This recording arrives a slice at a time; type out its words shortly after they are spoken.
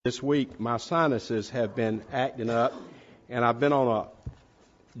This week, my sinuses have been acting up, and I've been on a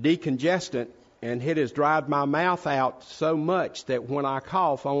decongestant, and it has dried my mouth out so much that when I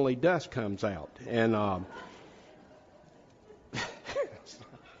cough, only dust comes out. And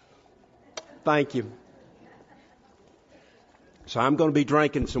thank you. So I'm going to be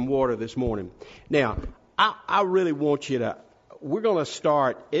drinking some water this morning. Now, I really want you to, we're going to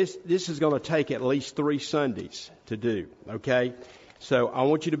start, this is going to take at least 3 Sundays to do, okay? So I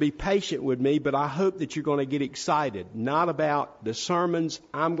want you to be patient with me, but I hope that you're going to get excited, not about the sermons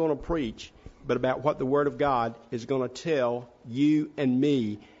I'm going to preach, but about what the Word of God is going to tell you and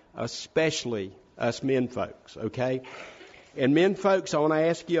me, especially us men folks, okay? And men folks, I want to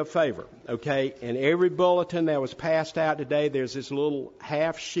ask you a favor, okay? In every bulletin that was passed out today, there's this little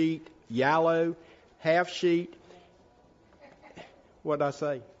half sheet, yellow half sheet. What did I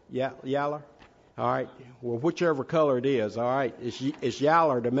say? Yellow? All right. Well, whichever color it is, all right, it's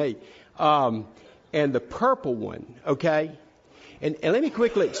yaller to me. And the purple one, okay? And let me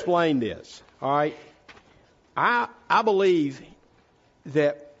quickly explain this, all right? I believe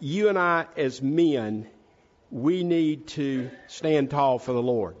that you and I as men, we need to stand tall for the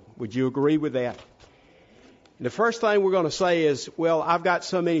Lord. Would you agree with that? And the first thing we're going to say is, well, I've got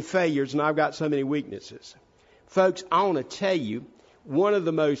so many failures and I've got so many weaknesses. Folks, I want to tell you, one of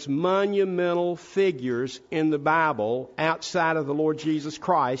the most monumental figures in the Bible outside of the Lord Jesus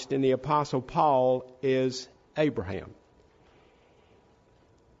Christ and the Apostle Paul is Abraham.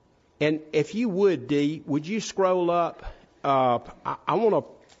 And if you would, Dee, would you scroll up? I want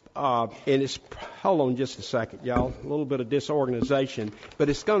to, and it's, hold on just a second, y'all. A little bit of disorganization. But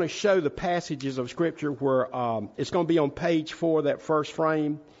it's going to show the passages of Scripture where it's going to be on page 4, that first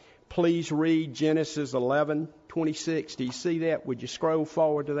frame. Please read Genesis 11:26. Do you see that? Would you scroll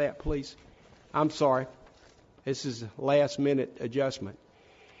forward to that, please? I'm sorry. This is a last-minute adjustment.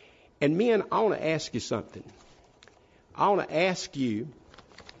 And men, I want to ask you something. I want to ask you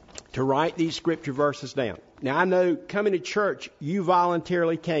to write these scripture verses down. Now, I know coming to church, you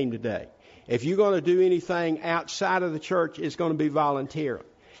voluntarily came today. If you're going to do anything outside of the church, it's going to be voluntarily.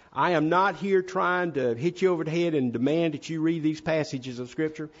 I am not here trying to hit you over the head and demand that you read these passages of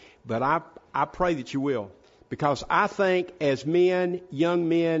Scripture, but I pray that you will. Because I think as men, young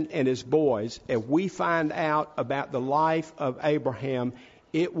men, and as boys, if we find out about the life of Abraham,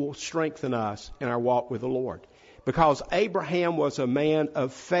 it will strengthen us in our walk with the Lord. Because Abraham was a man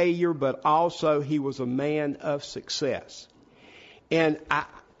of failure, but also he was a man of success. And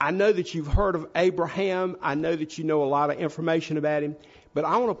I know that you've heard of Abraham. I know that you know a lot of information about him. But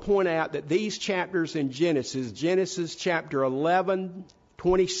I want to point out that these chapters in Genesis chapter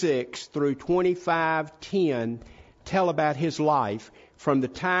 11:26 through 25:10, tell about his life from the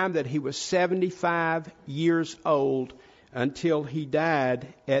time that he was 75 years old until he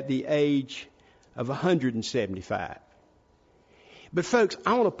died at the age of 175. But folks,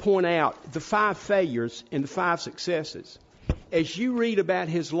 I want to point out the 5 failures and the 5 successes. As you read about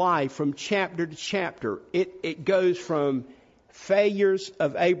his life from chapter to chapter, it goes from failures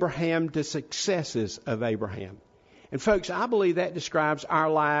of Abraham to successes of Abraham. And folks, I believe that describes our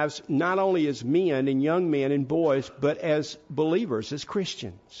lives not only as men and young men and boys, but as believers, as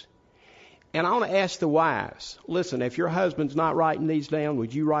Christians. And I want to ask the wives, listen, if your husband's not writing these down,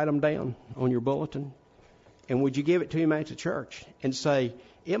 would you write them down on your bulletin? And would you give it to him at the church and say,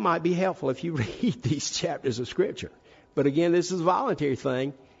 it might be helpful if you read these chapters of Scripture. But again, this is a voluntary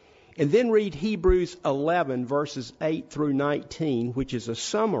thing. And then read Hebrews 11, verses 8 through 19, which is a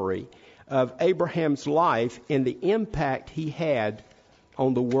summary of Abraham's life and the impact he had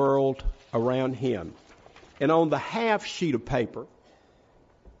on the world around him. And on the half sheet of paper,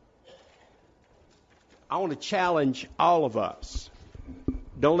 I want to challenge all of us.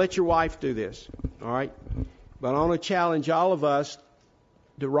 Don't let your wife do this, all right? But I want to challenge all of us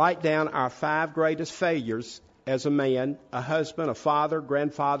to write down our 5 greatest failures as a man, a husband, a father,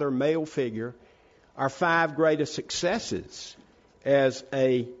 grandfather, male figure, our 5 greatest successes as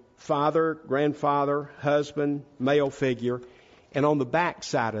a father, grandfather, husband, male figure, and on the back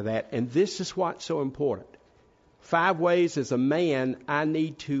side of that, and this is what's so important, 5 ways as a man I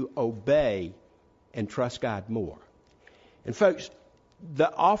need to obey and trust God more. And folks,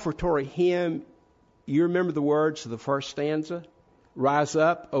 the offertory hymn, you remember the words of the first stanza? Rise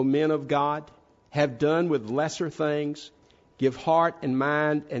up, O men of God. Have done with lesser things, give heart and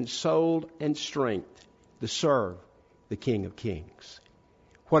mind and soul and strength to serve the King of Kings.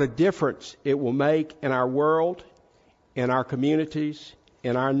 What a difference it will make in our world, in our communities,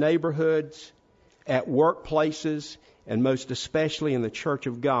 in our neighborhoods, at workplaces, and most especially in the church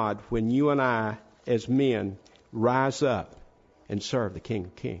of God when you and I, as men, rise up and serve the King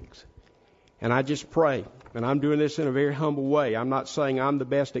of Kings. And I just pray, and I'm doing this in a very humble way. I'm not saying I'm the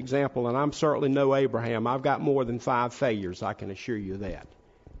best example, and I'm certainly no Abraham. I've got more than 5 failures, I can assure you that.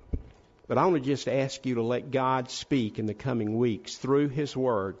 But I want to just ask you to let God speak in the coming weeks through His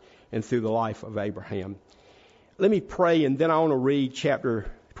Word and through the life of Abraham. Let me pray, and then I want to read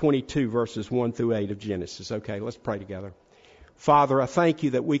chapter 22, verses 1 through 8 of Genesis. Okay, let's pray together. Father, I thank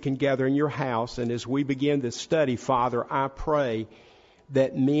you that we can gather in your house, and as we begin this study, Father, I pray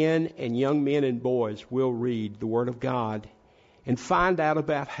that men and young men and boys will read the Word of God and find out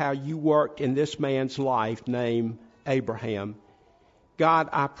about how you worked in this man's life named Abraham. God,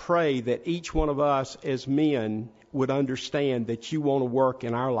 I pray that each one of us as men would understand that you want to work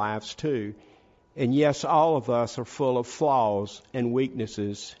in our lives too. And yes, all of us are full of flaws and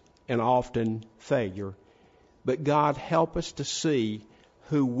weaknesses and often failure. But God, help us to see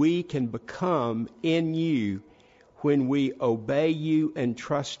who we can become in you when we obey you and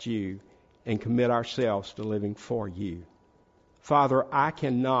trust you and commit ourselves to living for you. Father, I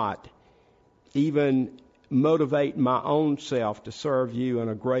cannot even motivate my own self to serve you in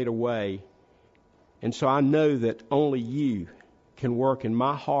a greater way. And so I know that only you can work in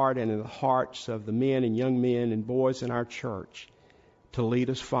my heart and in the hearts of the men and young men and boys in our church to lead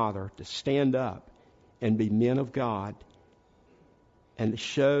us, Father, to stand up and be men of God and to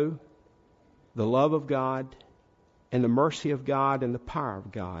show the love of God and the mercy of God and the power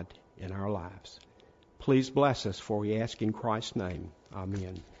of God in our lives. Please bless us, for we ask in Christ's name.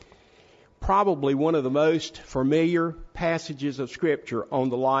 Amen. Probably one of the most familiar passages of Scripture on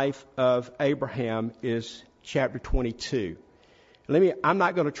the life of Abraham is chapter 22. I'm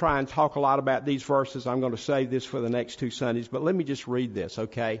not going to try and talk a lot about these verses. I'm going to save this for the next 2 Sundays, but let me just read this,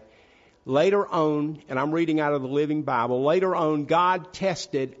 okay? Later on, and I'm reading out of the Living Bible, later on, God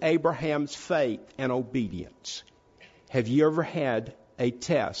tested Abraham's faith and obedience. Have you ever had a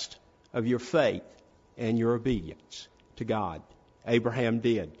test of your faith and your obedience to God? Abraham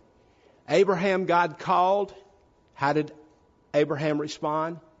did. Abraham, God called. How did Abraham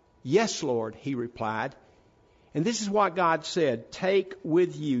respond? Yes, Lord, he replied. And this is what God said. Take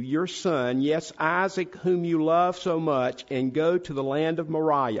with you your son, yes, Isaac, whom you love so much, and go to the land of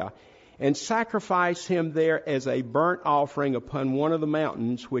Moriah, and sacrifice him there as a burnt offering upon one of the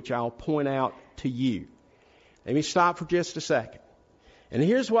mountains, which I'll point out to you. Let me stop for just a second. And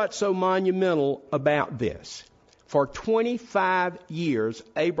here's what's so monumental about this. For 25 years,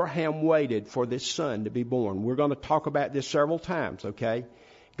 Abraham waited for this son to be born. We're going to talk about this several times, okay?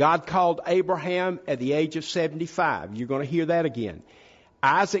 God called Abraham at the age of 75. You're going to hear that again.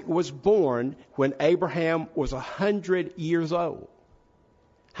 Isaac was born when Abraham was 100 years old.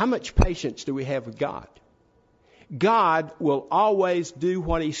 How much patience do we have with God? God will always do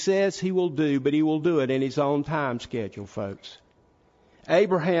what He says He will do, but He will do it in His own time schedule, folks.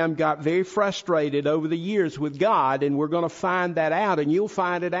 Abraham got very frustrated over the years with God, and we're going to find that out, and you'll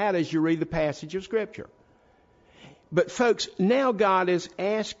find it out as you read the passage of Scripture. But folks, now God is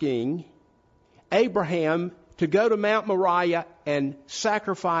asking Abraham to go to Mount Moriah and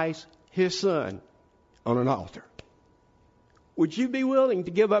sacrifice his son on an altar. Would you be willing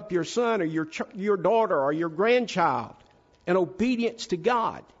to give up your son or your daughter or your grandchild in obedience to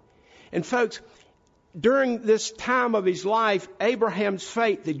God? And folks, during this time of his life, Abraham's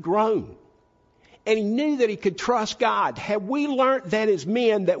faith had grown. And he knew that he could trust God. Have we learned that as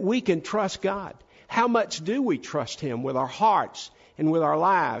men that we can trust God? How much do we trust Him with our hearts and with our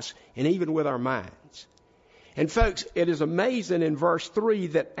lives and even with our minds? And folks, it is amazing in verse 3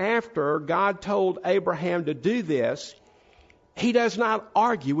 that after God told Abraham to do this, he does not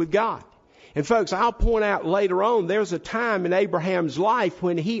argue with God. And folks, I'll point out later on, there's a time in Abraham's life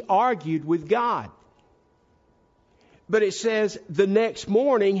when he argued with God. But it says the next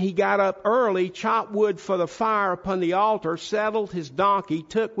morning he got up early, chopped wood for the fire upon the altar, saddled his donkey,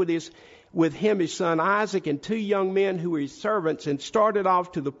 took with him his son Isaac and 2 young men who were his servants, and started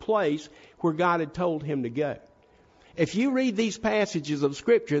off to the place where God had told him to go. If you read these passages of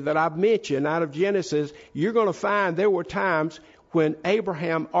Scripture that I've mentioned out of Genesis, you're going to find there were times when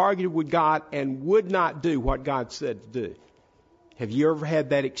Abraham argued with God and would not do what God said to do. Have you ever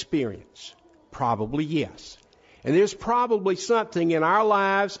had that experience? Probably yes. And there's probably something in our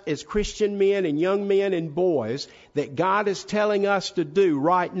lives as Christian men and young men and boys that God is telling us to do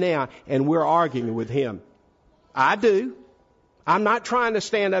right now, and we're arguing with Him. I do. I'm not trying to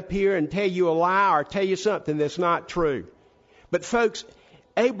stand up here and tell you a lie or tell you something that's not true. But folks,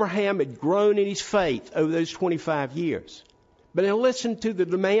 Abraham had grown in his faith over those 25 years. But now listen to the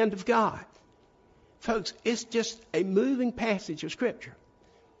demand of God. Folks, it's just a moving passage of Scripture.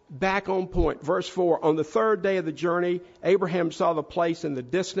 back on point. Verse 4, on the third day of the journey, Abraham saw the place in the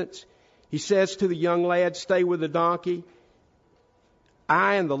distance. He says to the young lad, stay with the donkey.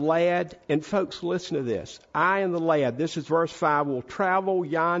 I and the lad, and folks, listen to this. I and the lad, this is verse 5, will travel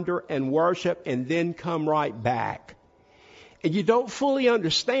yonder and worship and then come right back. And you don't fully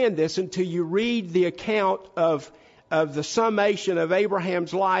understand this until you read the account of the summation of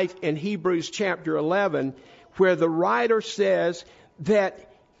Abraham's life in Hebrews chapter 11, where the writer says that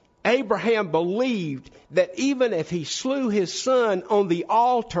Abraham believed that even if he slew his son on the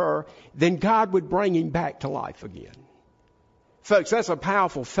altar, then God would bring him back to life again. Folks, that's a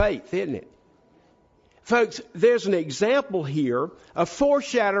powerful faith, isn't it? Folks, there's an example here, a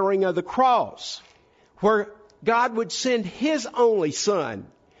foreshadowing of the cross, where God would send His only Son,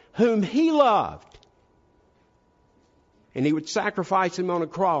 whom He loved, and He would sacrifice Him on a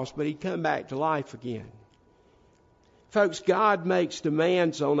cross, but He'd come back to life again. Folks, God makes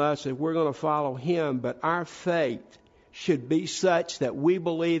demands on us if we're going to follow Him, but our faith should be such that we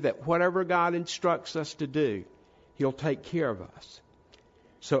believe that whatever God instructs us to do, He'll take care of us.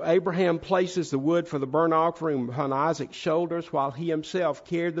 So Abraham places the wood for the burnt offering upon Isaac's shoulders, while he himself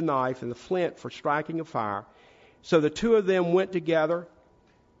carried the knife and the flint for striking a fire. So the two of them went together.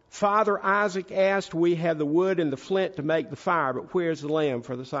 Father Isaac asked, we have the wood and the flint to make the fire, but where's the lamb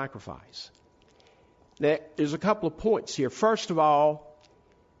for the sacrifice? Now, there's a couple of points here. First of all,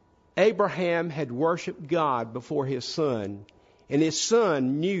 Abraham had worshiped God before his son, and his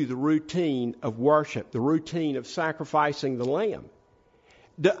son knew the routine of worship, the routine of sacrificing the lamb.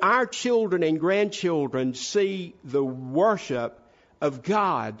 Our children and grandchildren see the worship of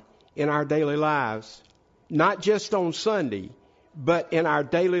God in our daily lives, not just on Sunday, but in our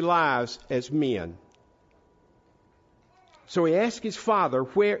daily lives as men. So he asked his father,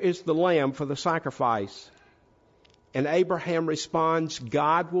 where is the lamb for the sacrifice? And Abraham responds,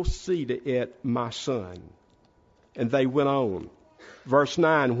 God will see to it, my son. And they went on. Verse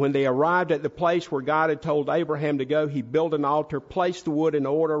 9, when they arrived at the place where God had told Abraham to go, he built an altar, placed the wood in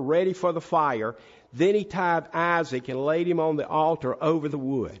order, ready for the fire. Then he tied Isaac and laid him on the altar over the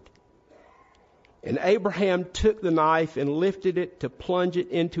wood. And Abraham took the knife and lifted it to plunge it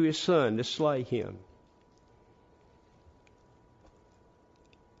into his son to slay him.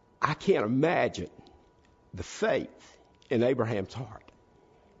 I can't imagine the faith in Abraham's heart.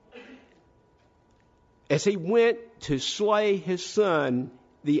 As he went to slay his son,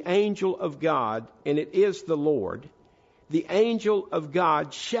 the angel of God, and it is the Lord, the angel of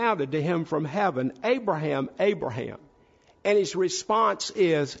God shouted to him from heaven, Abraham, Abraham. And his response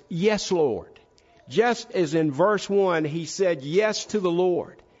is, yes, Lord. Just as in verse 1, he said yes to the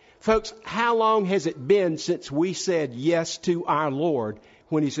Lord. Folks, how long has it been since we said yes to our Lord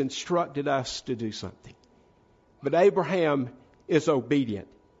when He's instructed us to do something? But Abraham is obedient.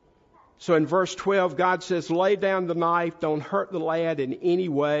 So in verse 12, God says, lay down the knife, don't hurt the lad in any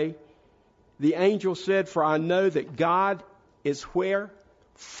way. The angel said, for I know that God is where?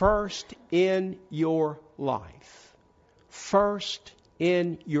 First in your life. First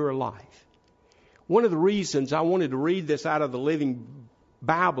in your life. One of the reasons I wanted to read this out of the Living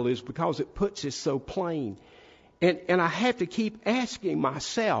Bible is because it puts it so plain. And I have to keep asking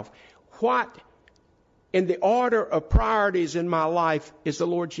myself, what in the order of priorities in my life is the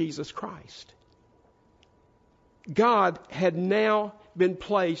Lord Jesus Christ? God had now been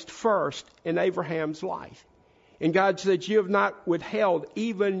placed first in Abraham's life. And God said, you have not withheld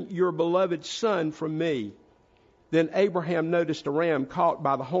even your beloved son from me. Then Abraham noticed a ram caught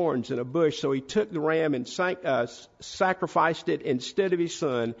by the horns in a bush. So he took the ram and sacrificed it instead of his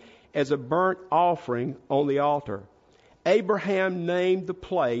son as a burnt offering on the altar. Abraham named the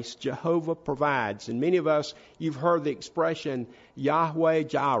place Jehovah Provides. And many of us, you've heard the expression Yahweh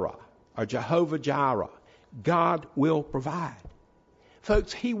Jireh or Jehovah Jireh. God will provide.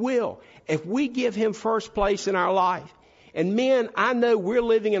 Folks, He will. If we give Him first place in our life. And men, I know we're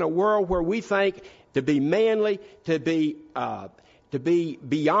living in a world where we think to be manly, to be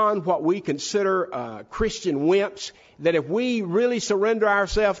beyond what we consider Christian wimps, that if we really surrender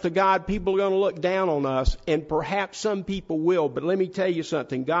ourselves to God, people are going to look down on us, and perhaps some people will. But let me tell you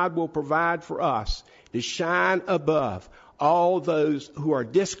something. God will provide for us to shine above all those who are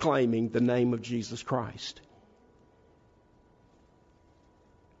disclaiming the name of Jesus Christ.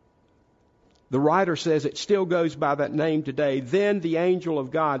 The writer says it still goes by that name today. Then the angel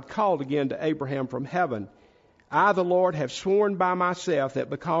of God called again to Abraham from heaven. I, the Lord, have sworn by myself that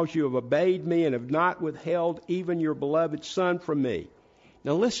because you have obeyed me and have not withheld even your beloved son from me.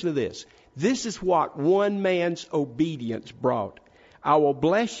 Now listen to this. This is what one man's obedience brought. I will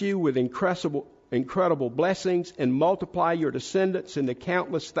bless you with incredible blessings and multiply your descendants into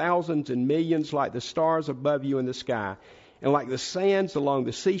countless thousands and millions like the stars above you in the sky. And like the sands along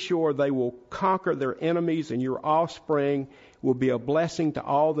the seashore, they will conquer their enemies, and your offspring will be a blessing to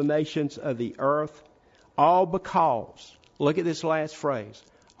all the nations of the earth. All because, look at this last phrase,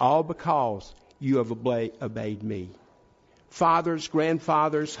 all because you have obeyed me. Fathers,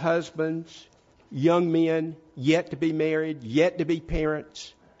 grandfathers, husbands, young men, yet to be married, yet to be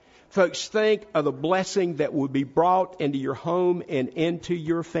parents. Folks, think of the blessing that would be brought into your home and into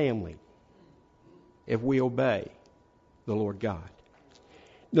your family if we obey the Lord God.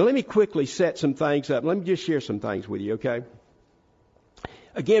 Now, let me quickly set some things up. Let me just share some things with you, okay?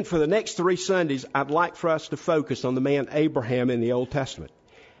 Again, for the next 3 Sundays, I'd like for us to focus on the man Abraham in the Old Testament.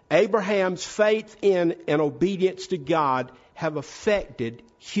 Abraham's faith in and obedience to God have affected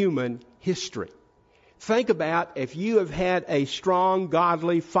human history. Think about if you have had a strong,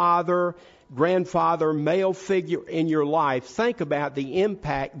 godly father, grandfather, male figure in your life, think about the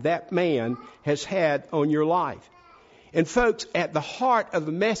impact that man has had on your life. And folks, at the heart of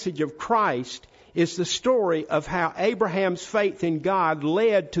the message of Christ is the story of how Abraham's faith in God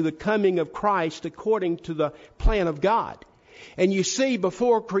led to the coming of Christ according to the plan of God. And you see,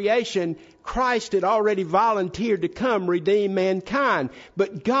 before creation, Christ had already volunteered to come redeem mankind.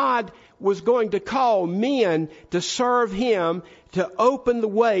 But God was going to call men to serve Him, to open the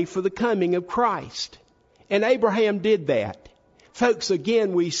way for the coming of Christ. And Abraham did that. Folks,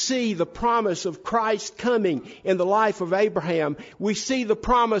 again, we see the promise of Christ coming in the life of Abraham. We see the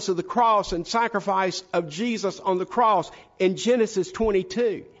promise of the cross and sacrifice of Jesus on the cross in Genesis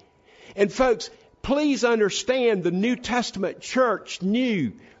 22. And folks, please understand the New Testament church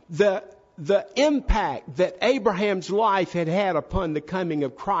knew the impact that Abraham's life had had upon the coming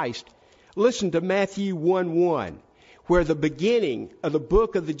of Christ. Listen to Matthew 1:1, where the beginning of the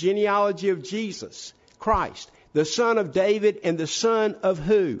book of the genealogy of Jesus Christ, the son of David and the son of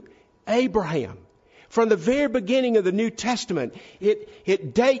who? Abraham. From the very beginning of the New Testament,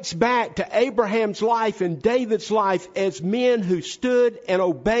 it dates back to Abraham's life and David's life as men who stood and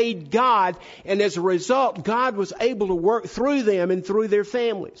obeyed God. And as a result, God was able to work through them and through their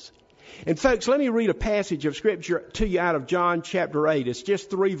families. And folks, let me read a passage of Scripture to you out of John chapter 8. It's just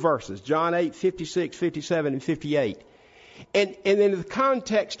 3 verses, John 8, 56, 57, and 58. And in the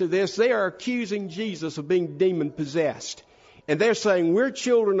context of this, they are accusing Jesus of being demon-possessed. And they're saying, we're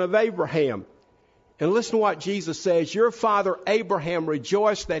children of Abraham. And listen to what Jesus says. Your father Abraham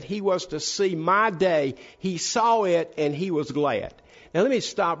rejoiced that he was to see my day. He saw it and he was glad. Now let me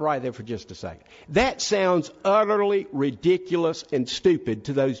stop right there for just a second. That sounds utterly ridiculous and stupid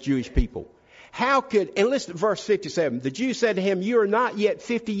to those Jewish people. How could, and listen to verse 57. The Jews said to him, you are not yet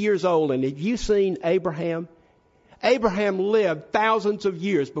 50 years old, and have you seen Abraham? Abraham lived thousands of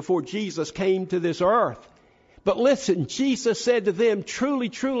years before Jesus came to this earth. But listen, Jesus said to them, truly,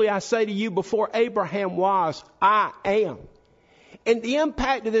 truly, I say to you, before Abraham was, I am. And the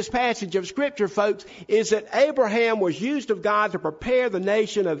impact of this passage of Scripture, folks, is that Abraham was used of God to prepare the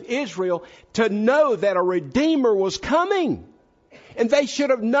nation of Israel to know that a Redeemer was coming. And they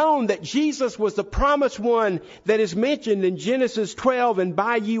should have known that Jesus was the promised one that is mentioned in Genesis 12, and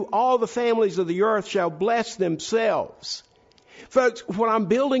by you all the families of the earth shall bless themselves. Folks, what I'm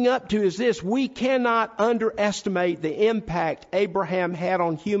building up to is this. We cannot underestimate the impact Abraham had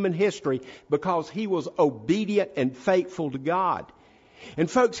on human history because he was obedient and faithful to God. And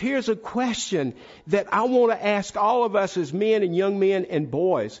folks, here's a question that I want to ask all of us as men and young men and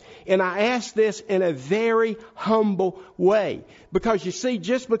boys. And I ask this in a very humble way. Because you see,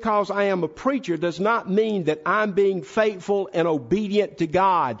 just because I am a preacher does not mean that I'm being faithful and obedient to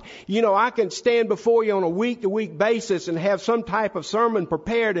God. You know, I can stand before you on a week-to-week basis and have some type of sermon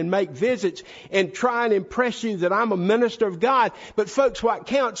prepared and make visits and try and impress you that I'm a minister of God. But folks, what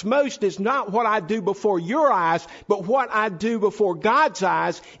counts most is not what I do before your eyes, but what I do before God's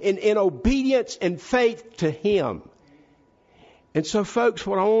eyes in obedience and faith to Him. And so, folks,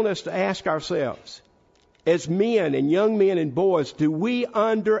 what I want us to ask ourselves, as men and young men and boys, do we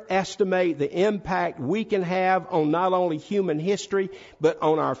underestimate the impact we can have on not only human history, but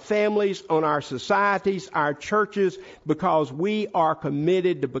on our families, on our societies, our churches, because we are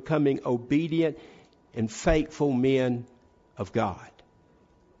committed to becoming obedient and faithful men of God?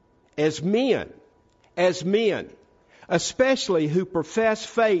 As men, especially who profess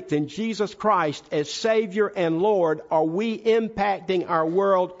faith in Jesus Christ as Savior and Lord, are we impacting our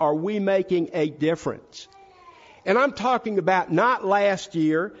world? Are we making a difference? And I'm talking about not last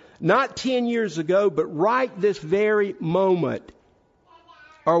year, not 10 years ago, but right this very moment.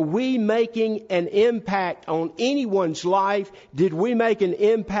 Are we making an impact on anyone's life? Did we make an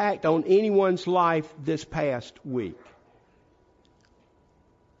impact on anyone's life this past week?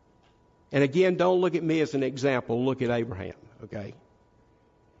 And again, don't look at me as an example. Look at Abraham, okay?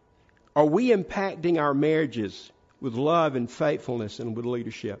 Are we impacting our marriages with love and faithfulness and with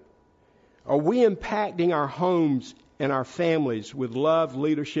leadership? Are we impacting our homes and our families with love,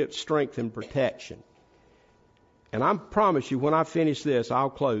 leadership, strength, and protection? And I promise you, when I finish this, I'll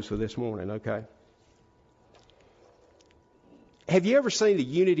close for this morning, okay? Have you ever seen the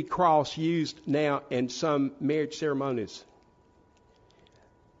unity cross used now in some marriage ceremonies?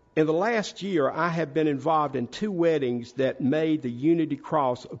 In the last year, I have been involved in 2 weddings that made the unity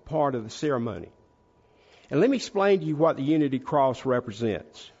cross a part of the ceremony. And let me explain to you what the unity cross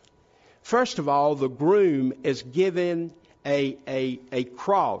represents. First of all, the groom is given a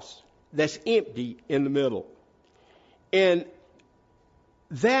cross that's empty in the middle. And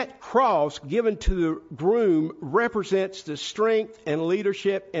that cross given to the groom represents the strength and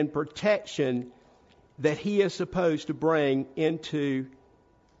leadership and protection that he is supposed to bring into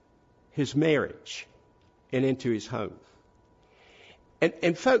his marriage and into his home.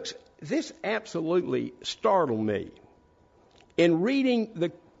 And folks, this absolutely startled me. In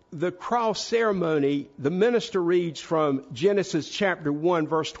reading the cross ceremony, the minister reads from Genesis chapter 1,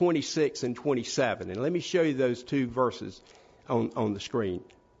 verse 26 and 27. And let me show you those 2 verses on the screen.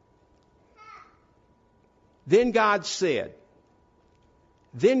 Then God said,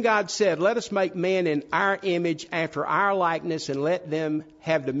 let us make man in our image after our likeness, and let them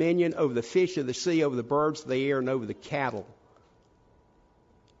have dominion over the fish of the sea, over the birds of the air, and over the cattle,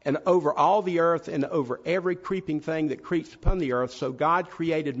 and over all the earth, and over every creeping thing that creeps upon the earth. So God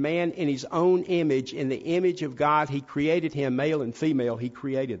created man in his own image. In the image of God he created him, male and female he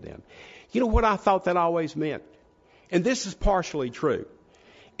created them. You know what I thought that always meant? And this is partially true.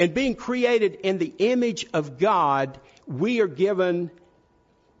 And being created in the image of God, we are given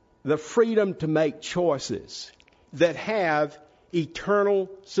the freedom to make choices that have eternal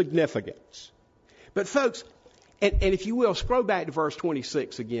significance. But folks, and if you will, scroll back to verse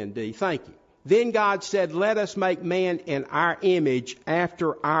 26 again, Dee. Thank you. Then God said, let us make man in our image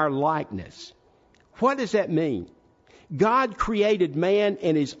after our likeness. What does that mean? God created man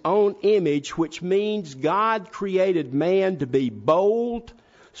in his own image, which means God created man to be bold,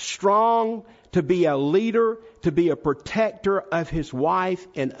 strong, to be a leader, to be a protector of his wife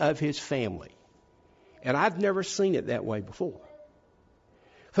and of his family. And I've never seen it that way before.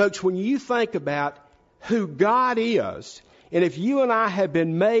 Folks, when you think about who God is, and if you and I have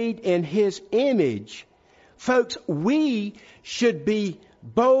been made in his image, folks, we should be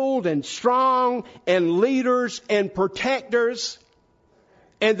bold and strong and leaders and protectors.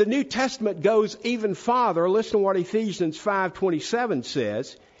 And the New Testament goes even farther. Listen to what Ephesians 5:27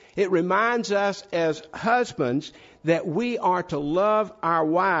 says. It reminds us as husbands that we are to love our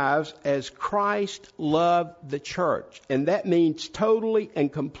wives as Christ loved the church. And that means totally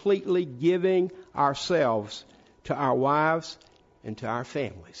and completely giving ourselves to our wives and to our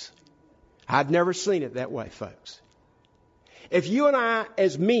families. I've never seen it that way, folks. If you and I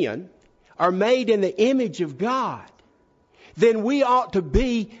as men are made in the image of God, then we ought to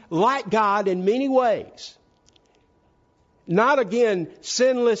be like God in many ways. Not again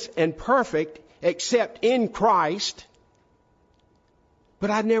sinless and perfect except in Christ,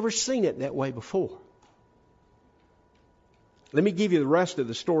 but I'd never seen it that way before. Let me give you the rest of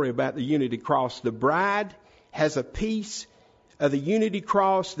the story about the unity cross. The bride has a piece of the unity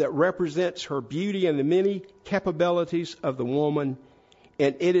cross that represents her beauty and the many capabilities of the woman,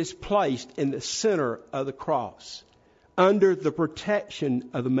 and it is placed in the center of the cross under the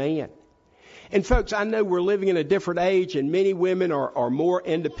protection of the man. And folks, I know we're living in a different age, and many women are more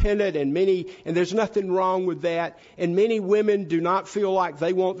independent, and there's nothing wrong with that. And many women do not feel like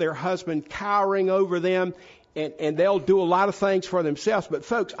they want their husband cowering over them, and they'll do a lot of things for themselves. But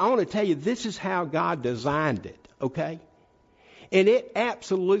folks, I want to tell you, this is how God designed it, okay? And it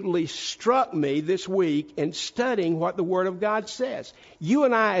absolutely struck me this week in studying what the Word of God says. You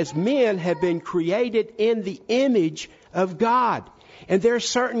and I as men have been created in the image of God. And there are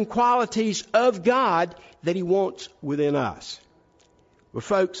certain qualities of God that he wants within us. Well,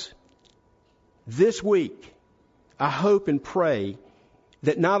 folks, this week, I hope and pray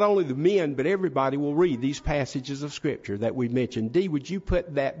that not only the men, but everybody will read these passages of Scripture that we mentioned. Dee, would you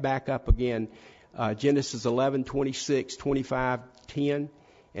put that back up again? Genesis 11, 26, 25, 10,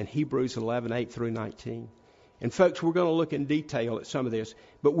 and Hebrews 11, 8 through 19. And folks, we're going to look in detail at some of this.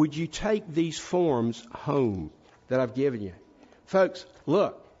 But would you take these forms home that I've given you? Folks,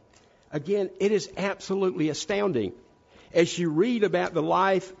 look, again, it is absolutely astounding. as you read about the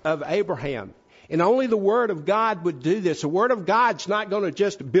life of Abraham. And only the Word of God would do this. The Word of God's not going to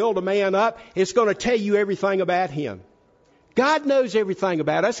just build a man up. It's going to tell you everything about him. God knows everything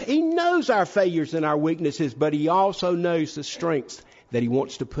about us. He knows our failures and our weaknesses, but He also knows the strengths that He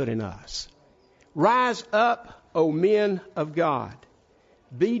wants to put in us. Rise up, O men of God.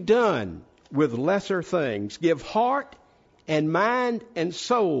 Be done with lesser things. Give heart and mind and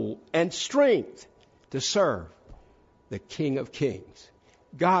soul and strength to serve the King of Kings.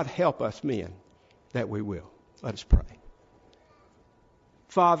 God help us men that we will. Let us pray.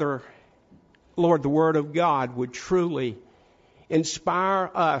 Father, Lord, the Word of God would truly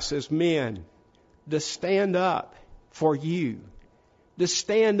inspire us as men to stand up for You, to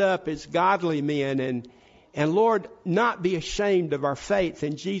stand up as godly men and Lord, not be ashamed of our faith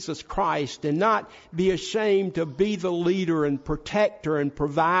in Jesus Christ and not be ashamed to be the leader and protector and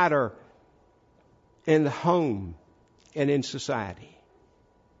provider in the home and in society.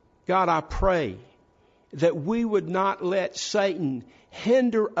 God, I pray that we would not let Satan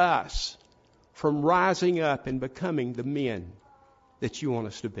hinder us from rising up and becoming the men that You want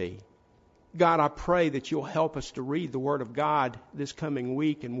us to be. God, I pray that You'll help us to read the Word of God this coming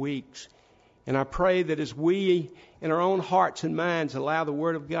week and weeks. And I pray that as we, in our own hearts and minds, allow the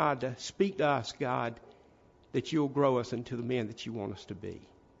Word of God to speak to us, God, that You'll grow us into the men that You want us to be.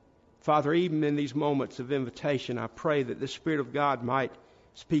 Father, even in these moments of invitation, I pray that the Spirit of God might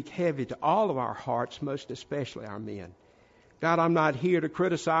speak heavy to all of our hearts, most especially our men. God, I'm not here to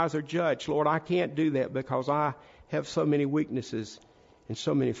criticize or judge. Lord, I can't do that because I have so many weaknesses and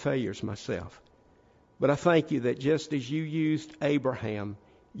so many failures myself. But I thank You that just as You used Abraham,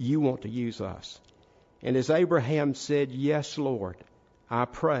 You want to use us. And as Abraham said, yes, Lord, I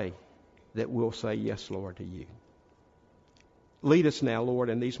pray that we'll say yes, Lord, to You. Lead us now, Lord,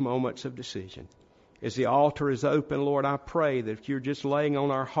 in these moments of decision. As the altar is open, Lord, I pray that if You're just laying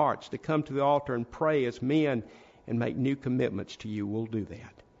on our hearts to come to the altar and pray as men and make new commitments to You, we'll do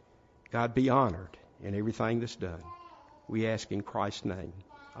that. God, be honored in everything that's done. We ask in Christ's name.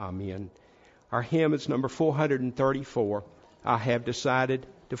 Amen. Our hymn is number 434. I have decided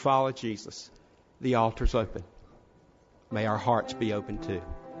to follow Jesus. The altar's open. May our hearts be open too.